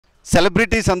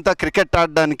Celebrities అంతా cricket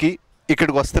ఆడడానికి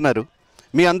ఇక్కడికి వస్తున్నారు.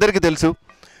 మీ అందరికీ తెలుసు,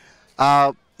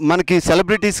 మనకి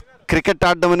సెలబ్రిటీస్ క్రికెట్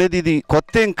ఆడడం అనేది ఇది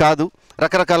కొత్త ఏం కాదు.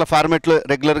 రకరకాల ఫార్మాట్లో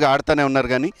రెగ్యులర్గా ఆడుతూనే ఉన్నారు.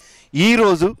 కానీ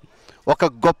ఈరోజు ఒక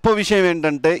గొప్ప విషయం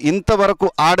ఏంటంటే, ఇంతవరకు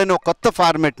ఆడని ఒక కొత్త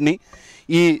ఫార్మాట్ని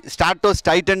ఈ స్టార్టోస్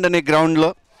టైటెండ్ అనే గ్రౌండ్లో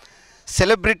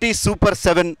సెలబ్రిటీ సూపర్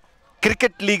 7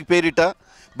 క్రికెట్ లీగ్ పేరిట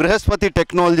Brihaspati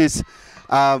technologies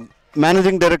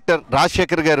managing director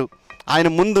Rajasekhar గారు ఆయన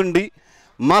ముందుండి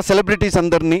మా సెలబ్రిటీస్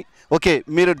అందరినీ, ఓకే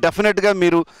మీరు డెఫినెట్గా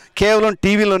మీరు కేవలం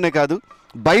టీవీలోనే కాదు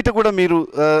బయట కూడా మీరు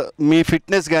మీ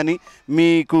ఫిట్నెస్ కానీ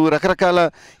మీకు రకరకాల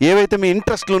ఏవైతే మీ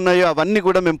ఇంట్రెస్ట్లు ఉన్నాయో అవన్నీ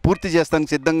కూడా మేము పూర్తి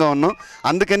చేస్తానికి సిద్ధంగా ఉన్నాం.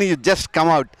 అందుకని యూ జస్ట్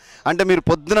కమ్ అవుట్. అంటే మీరు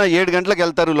పొద్దున 7 గంటలకు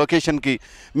వెళ్తారు లొకేషన్కి,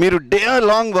 మీరు డే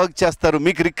లాంగ్ వర్క్ చేస్తారు,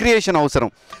 మీకు రిక్రియేషన్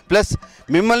అవసరం. ప్లస్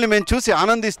మిమ్మల్ని మేము చూసి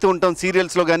ఆనందిస్తూ ఉంటాం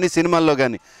సీరియల్స్లో కానీ సినిమాల్లో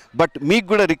కానీ. బట్ మీకు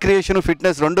కూడా రిక్రియేషన్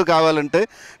ఫిట్నెస్ రెండు కావాలంటే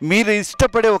మీరు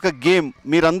ఇష్టపడే ఒక గేమ్,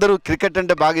 మీరందరూ క్రికెట్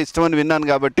అంటే బాగా ఇష్టమని విన్నాను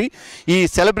కాబట్టి ఈ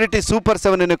సెలబ్రిటీ సూపర్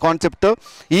 7 అనే కాన్సెప్ట్తో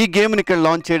ఈ గేమ్ని ఇక్కడ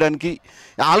లాంచ్ చేయడానికి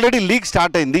ఆల్రెడీ లీగ్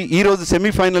స్టార్ట్ అయింది. ఈరోజు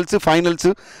సెమీఫైనల్స్, ఫైనల్స్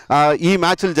ఈ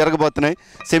మ్యాచ్లు జరగబోతున్నాయి.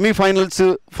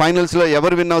 ఫైనల్స్లో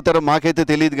ఎవరు విన్ అవుతారో మాకైతే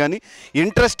తెలియదు. కానీ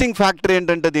ఇంట్రెస్టింగ్ ఫ్యాక్టర్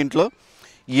ఏంటంటే దీంట్లో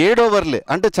 7 ఓవర్లే,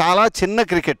 అంటే చాలా చిన్న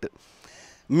క్రికెట్.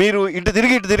 మీరు ఇటు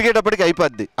తిరిగేటప్పటికి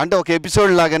అయిపోద్ది, అంటే ఒక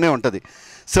ఎపిసోడ్ లాగానే ఉంటుంది.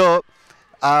 సో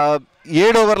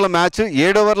 7 ఓవర్ల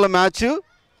మ్యాచ్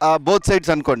బోత్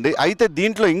సైడ్స్ అనుకోండి. అయితే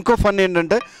దీంట్లో ఇంకో ఫన్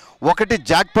ఏంటంటే, ఒకటి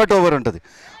జాక్పాట్ ఓవర్ ఉంటుంది.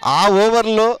 ఆ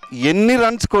ఓవర్లో ఎన్ని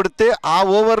రన్స్ కొడితే ఆ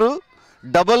ఓవరు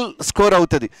డబల్ స్కోర్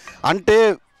అవుతుంది. అంటే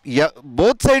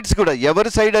బోత్ సైడ్స్ కూడా,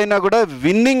 ఎవరి సైడ్ అయినా కూడా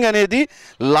విన్నింగ్ అనేది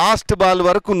లాస్ట్ బాల్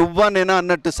వరకు నువ్వా నేనా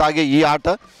అన్నట్టు సాగే ఈ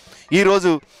ఆట.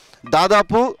 ఈరోజు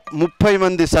దాదాపు 30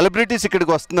 మంది సెలబ్రిటీస్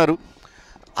ఇక్కడికి వస్తున్నారు.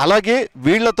 అలాగే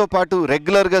వీళ్లతో పాటు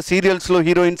రెగ్యులర్గా సీరియల్స్లో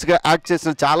హీరోయిన్స్గా యాక్ట్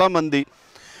చేసిన చాలామంది,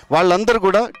 వాళ్ళందరూ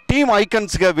కూడా టీమ్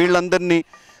ఐకన్స్గా వీళ్ళందరినీ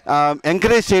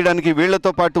ఎంకరేజ్ చేయడానికి,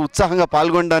 వీళ్లతో పాటు ఉత్సాహంగా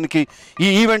పాల్గొనడానికి ఈ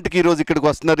ఈవెంట్కి ఈరోజు ఇక్కడికి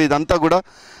వస్తున్నారు. ఇదంతా కూడా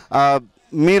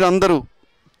మీరందరూ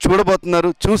చూడబోతున్నారు,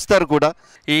 చూస్తారు కూడా.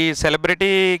 ఈ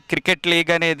సెలబ్రిటీ క్రికెట్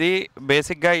లీగ్ అనేది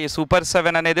బేసిక్గా ఈ సూపర్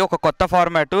 7 అనేది ఒక కొత్త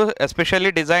format,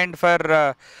 especially designed for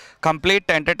complete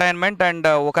entertainment and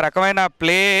ఒక రకమైన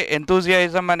ప్లే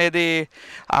ఎంతూజియాజం అనేది,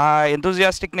 ఆ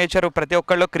ఎంతూజియాస్టిక్ నేచర్ ప్రతి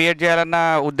ఒక్కళ్ళు క్రియేట్ చేయాలన్న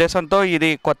ఉద్దేశంతో ఇది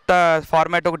కొత్త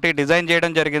ఫార్మాట్ ఒకటి డిజైన్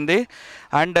చేయడం జరిగింది.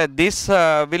 And this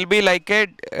will be like A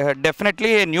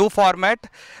definitely a new format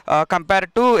compare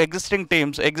to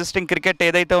existing cricket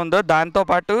ఏదైతే ఉందో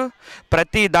దాంతోపాటు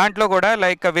ప్రతి దాంట్లో కూడా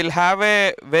like will have a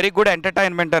very good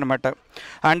entertainment అనమాట.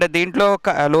 అండ్ దీంట్లో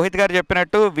లోహిత్ గారు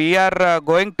చెప్పినట్టు we are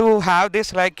going to have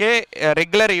this like A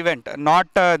regular event,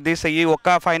 not this ఈ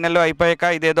ఒక్క ఫైనల్లో అయిపోయాక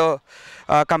ఇదేదో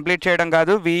కంప్లీట్ చేయడం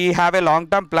కాదు. We have a long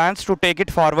term plans to take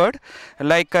it forward.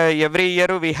 Like every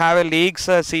year we have a leagues,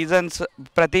 seasons.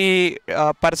 ప్రతి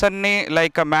పర్సన్ని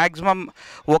లైక్ మ్యాక్సిమం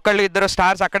ఒకళ్ళు ఇద్దరు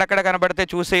స్టార్స్ అక్కడక్కడ కనబడితే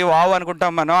చూసి వావ్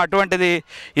అనుకుంటాం మనం. అటువంటిది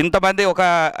ఇంతమంది ఒక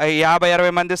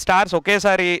 50-60 మంది స్టార్స్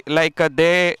ఒకేసారి like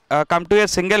they come to a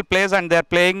single place and they are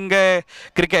playing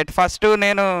cricket. First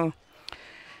నేను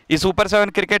ఈ సూపర్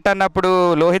 7 క్రికెట్ అన్నప్పుడు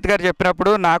లోహిత్ గారు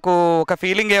చెప్పినప్పుడు నాకు ఒక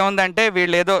ఫీలింగ్ ఏముందంటే,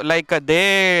 వీళ్ళు ఏదో like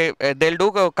they'll do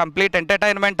complete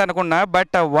entertainment అనుకున్నా.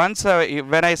 But once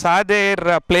when I saw there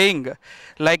playing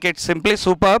like it's simply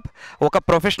superb. ఒక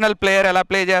ప్రొఫెషనల్ ప్లేయర్ ఎలా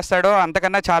ప్లే చేస్తాడో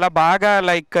అంతకన్నా చాలా బాగా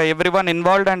like every one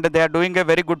involved and they are doing a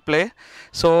very good play.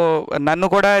 So నన్ను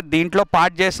కూడా దీంట్లో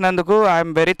పార్ట్ చేసినందుకు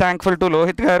I'm very thankful to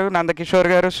Lohit గారు,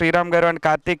 నందకిషోర్ గారు, శ్రీరామ్ గారు and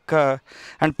Karthik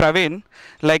and Praveen.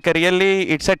 Like really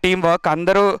it's a team work.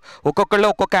 అందరూ ఒక్కొక్కళ్ళు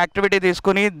ఒక్కొక్క యాక్టివిటీ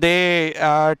తీసుకుని they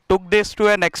took this to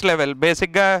a next level.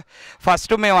 బేసిక్గా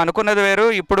ఫస్ట్ మేము అనుకున్నది వేరు,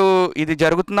 ఇప్పుడు ఇది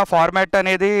జరుగుతున్న ఫార్మాట్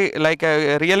అనేది like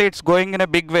really it's going in a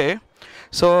big way.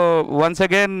 So once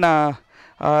again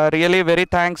really very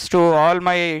thanks to all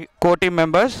my co team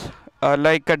members.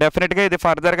 Like డెఫినెట్గా ఇది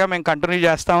ఫర్దర్గా మేము కంటిన్యూ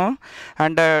చేస్తాము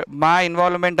అండ్ మా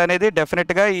ఇన్వాల్వ్మెంట్ అనేది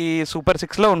డెఫినెట్గా ఈ సూపర్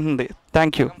 6లో ఉంటుంది.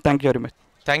 Thank you very much.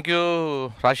 Thank you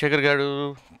Rajasekhar గారు,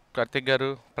 కార్తిక్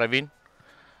గారు, ప్రవీణ్.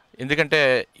 ఎందుకంటే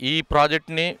ఈ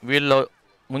ప్రాజెక్ట్ని వీళ్ళు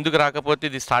ముందుకు రాకపోతే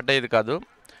ఇది స్టార్ట్ అయ్యేది కాదు.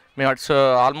 మేము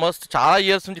ఆల్మోస్ట్ చాలా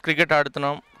ఇయర్స్ నుంచి క్రికెట్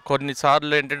ఆడుతున్నాం.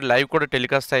 కొన్నిసార్లు ఏంటంటే లైవ్ కూడా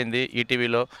టెలికాస్ట్ అయింది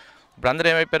ఈటీవీలో. ఇప్పుడు అందరూ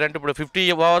ఏమైపోయారంటే, ఇప్పుడు 50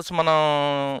 అవర్స్ మనం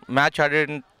మ్యాచ్ ఆడే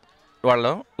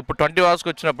వాళ్ళం ఇప్పుడు 20 అవర్స్కి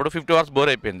వచ్చినప్పుడు 50 అవర్స్ బోర్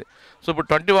అయిపోయింది. సో ఇప్పుడు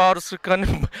 20 అవర్స్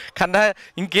కన్నా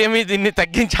ఇంకేమీ దీన్ని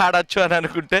తగ్గించి ఆడచ్చు అని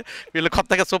అనుకుంటే వీళ్ళు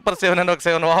కొత్తగా సూపర్ 7 అని ఒక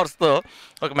 7 అవర్స్తో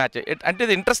ఒక మ్యాచ్. అంటే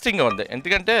ఇది ఇంట్రెస్టింగ్గా ఉంది,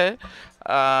 ఎందుకంటే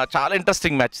చాలా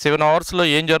ఇంట్రెస్టింగ్ మ్యాచ్. 7 అవర్స్లో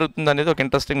ఏం జరుగుతుంది అనేది ఒక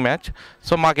ఇంట్రెస్టింగ్ మ్యాచ్.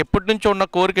 సో మాకు ఎప్పటి నుంచో ఉన్న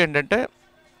కోరిక ఏంటంటే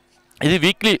ఇది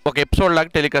వీక్లీ ఒక ఎపిసోడ్ లాగా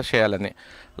టెలికాస్ట్ చేయాలని.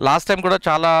 లాస్ట్ టైం కూడా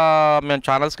చాలా మేము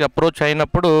ఛానల్స్కి అప్రోచ్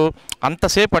అయినప్పుడు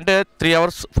అంతసేపు అంటే 3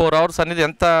 hours 4 hours అనేది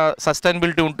ఎంత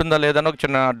సస్టైనబిలిటీ ఉంటుందా లేదని ఒక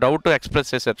చిన్న డౌట్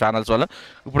ఎక్స్ప్రెస్ చేశారు ఛానల్స్ వాళ్ళు.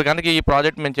 ఇప్పుడు కనుక ఈ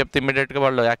ప్రాజెక్ట్ మేము చెప్తే ఇమీడియట్గా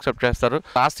వాళ్ళు యాక్సెప్ట్ చేస్తారు.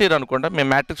 లాస్ట్ ఇయర్ అనుకుంటా మేము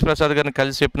మ్యాట్రిక్స్ ప్రసాద్ గారిని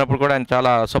కలిసి చెప్పినప్పుడు కూడా ఆయన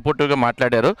చాలా సపోర్టివ్గా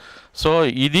మాట్లాడారు. సో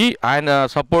ఇది ఆయన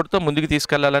సపోర్ట్తో ముందుకు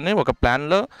తీసుకెళ్లాలని ఒక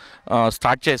ప్లాన్లో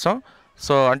స్టార్ట్ చేసాం.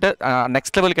 సో అంటే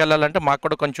నెక్స్ట్ లెవెల్కి వెళ్ళాలంటే మాకు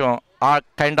కూడా కొంచెం ఆ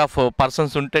కైండ్ ఆఫ్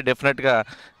పర్సన్స్ ఉంటే డెఫినెట్గా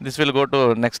this will go to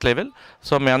next level.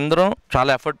 So మేమందరం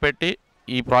చాలా ఎఫర్ట్ పెట్టి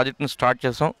ఈ ప్రాజెక్ట్ని స్టార్ట్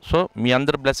చేసాం. సో మీ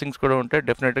అందరి బ్లెస్సింగ్స్ కూడా ఉంటే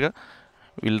డెఫినెట్గా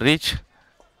విల్ రీచ్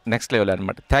నెక్స్ట్ లెవెల్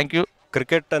అనమాట. Thank you.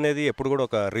 క్రికెట్ అనేది ఎప్పుడు కూడా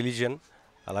ఒక రిలీజియన్.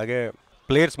 అలాగే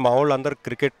ప్లేయర్స్ మా వాళ్ళు అందరు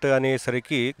క్రికెట్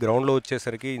అనేసరికి గ్రౌండ్లో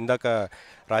వచ్చేసరికి ఇందాక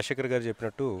రాజశేఖర్ గారు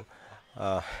చెప్పినట్టు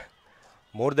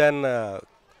more than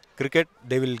cricket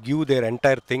they will give their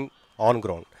entire thing on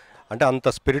ground. అంటే అంత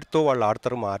స్పిరిట్తో వాళ్ళు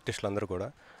ఆడతారు మా ఆర్టిస్టులు అందరూ కూడా.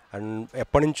 అండ్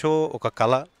ఎప్పటి నుంచో ఒక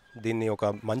కళ, దీన్ని ఒక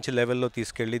మంచి లెవెల్లో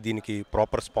తీసుకెళ్ళి దీనికి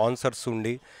ప్రాపర్ స్పాన్సర్స్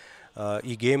ఉండి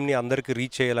ఈ గేమ్ని అందరికీ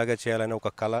రీచ్ అయ్యేలాగా చేయాలనే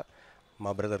ఒక కళ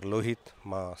మా బ్రదర్ లోహిత్,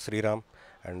 మా శ్రీరామ్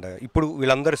అండ్ ఇప్పుడు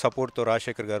వీళ్ళందరి సపోర్ట్తో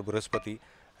రాజశేఖర్ గారు, బృహస్పతి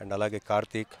అండ్ అలాగే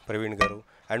కార్తీక్, ప్రవీణ్ గారు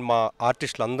అండ్ మా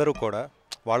ఆర్టిస్టులు అందరూ కూడా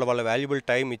వాళ్ళ వాల్యుబుల్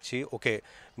టైం ఇచ్చి ఓకే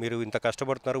మీరు ఇంత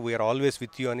కష్టపడుతున్నారు, వీఆర్ ఆల్వేస్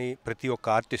విత్ యూ అని ప్రతి ఒక్క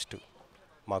ఆర్టిస్టు,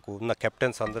 మాకు ఉన్న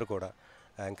కెప్టెన్స్ అందరూ కూడా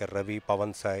anchor Ravi,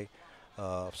 Pawan Sai,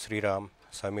 Sriram,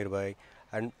 Sameer Bhai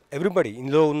and everybody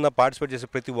ఇందులో ఉన్న పార్టిసిపేట్ చేసే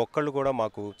ప్రతి ఒక్కళ్ళు కూడా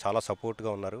మాకు చాలా సపోర్ట్గా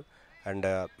ఉన్నారు. అండ్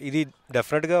ఇది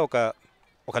డెఫినెట్గా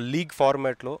ఒక లీగ్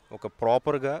ఫార్మాట్లో ఒక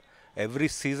ప్రాపర్గా ఎవ్రీ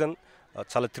సీజన్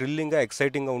చాలా థ్రిల్లింగ్గా,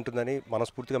 ఎక్సైటింగ్గా ఉంటుందని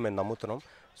మనస్ఫూర్తిగా మేము నమ్ముతున్నాం.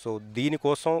 సో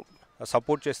దీనికోసం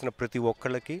సపోర్ట్ చేసిన ప్రతి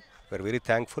ఒక్కళ్ళకి we are very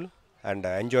thankful and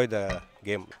enjoy the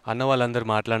game. అన్న వాళ్ళందరూ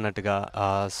మాట్లాడినట్టుగా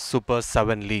సూపర్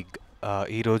 7 లీగ్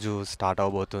ఈరోజు స్టార్ట్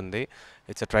అవబోతుంది.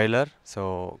 It's a trailer. సో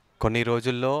కొన్ని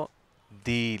రోజుల్లో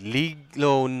ది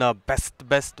లీగ్లో ఉన్న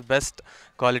బెస్ట్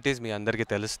క్వాలిటీస్ మీ అందరికీ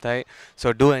తెలుస్తాయి. So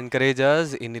do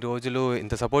ఎంకరేజర్స్. ఇన్ని రోజులు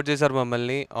ఇంత సపోర్ట్ చేశారు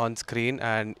మమ్మల్ని ఆన్ స్క్రీన్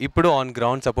అండ్ ఇప్పుడు ఆన్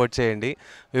గ్రౌండ్ సపోర్ట్ చేయండి.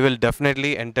 We will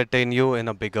definitely entertain you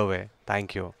in a bigger way.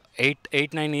 Thank you.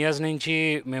 8-9 years నుంచి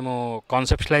మేము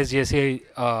కాన్సెప్షలైజ్ చేసి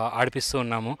ఆడిపిస్తూ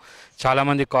ఉన్నాము.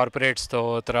 చాలామంది కార్పొరేట్స్తో,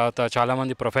 తర్వాత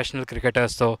చాలామంది ప్రొఫెషనల్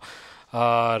క్రికెటర్స్తో,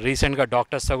 రీసెంట్గా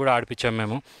డాక్టర్స్తో కూడా ఆడిపించాము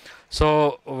మేము. సో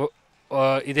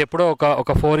ఇది ఎప్పుడో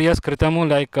ఒక 4 years క్రితము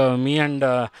లైక్ మీ అండ్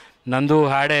నందు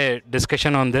had a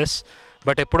discussion on this.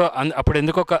 But అప్పుడు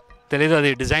ఎందుకో తెలీదు,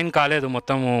 అది డిజైన్ కాలేదు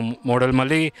మొత్తం మోడల్.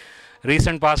 మళ్ళీ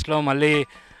రీసెంట్ పాస్ట్లో మళ్ళీ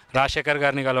రాజశేఖర్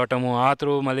గారిని కలవటము, ఆ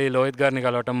త్రూ మళ్ళీ లోహిత్ గారిని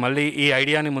కలవటం, మళ్ళీ ఈ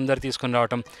ఐడియాని ముందర తీసుకుని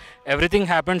రావటం. Everything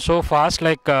happened so fast.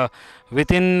 Like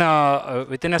with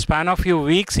in a span of few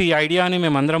weeks ఈ ఐడియాని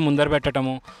మేమందరం ముందర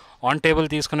పెట్టడము, ఆన్ టేబుల్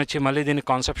తీసుకుని వచ్చి మళ్ళీ దీన్ని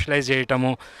కాన్సెప్షలైజ్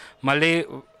చేయటము, మళ్ళీ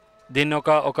దీన్ని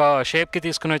ఒక షేప్కి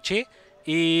తీసుకుని వచ్చి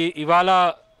ఇవాళ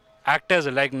actors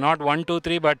like not 1 2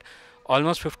 3 but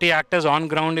almost 50 actors on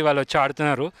ground ఇవాళ వచ్చి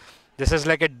ఆడుతున్నారు. This is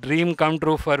like a dream come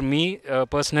true for me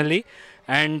personally.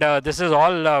 And this is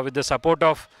all with the support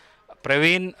of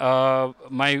Praveen,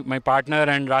 my partner,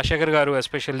 and Rajshekhar garu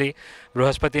especially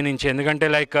Brihaspati నుంచి. ఎందుకంటే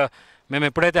like మేము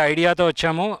ఎప్పుడైతే ఐడియాతో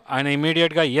వచ్చామో ఆయన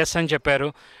ఇమీడియట్గా ఎస్ అని చెప్పారు.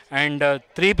 And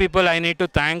 3 people I need to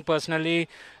thank personally,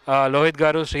 Lohit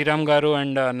గారు, శ్రీరామ్ గారు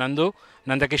అండ్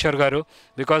నందకిషోర్ గారు,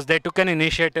 because they took an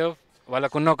initiative.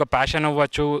 వాళ్ళకున్న ఒక ప్యాషన్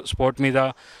అవ్వచ్చు స్పోర్ట్ మీద,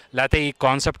 లేకపోతే ఈ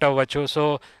కాన్సెప్ట్ అవ్వచ్చు. So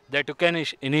they took N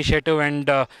initiative and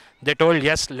they told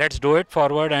yes let's do it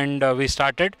forward and we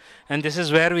started and this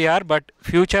is where we are. But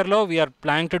ఫ్యూచర్లో we are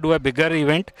planning to do a bigger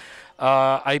event.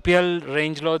 IPL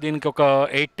రేంజ్లో దీనికి ఒక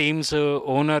 8 teams,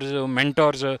 owners,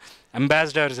 mentors,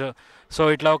 ambassadors. So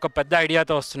ఇట్లా ఒక పెద్ద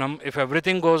ఐడియాతో వస్తున్నాం. If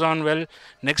everything goes on well,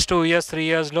 next 2 years 3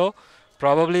 yearsలో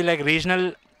probably like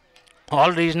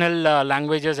all regional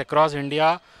languages across India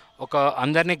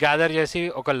అందరినీ gather చేసి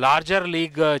ఒక లార్జర్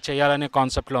లీగ్ చేయాలనే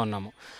కాన్సెప్ట్లో ఉన్నాము.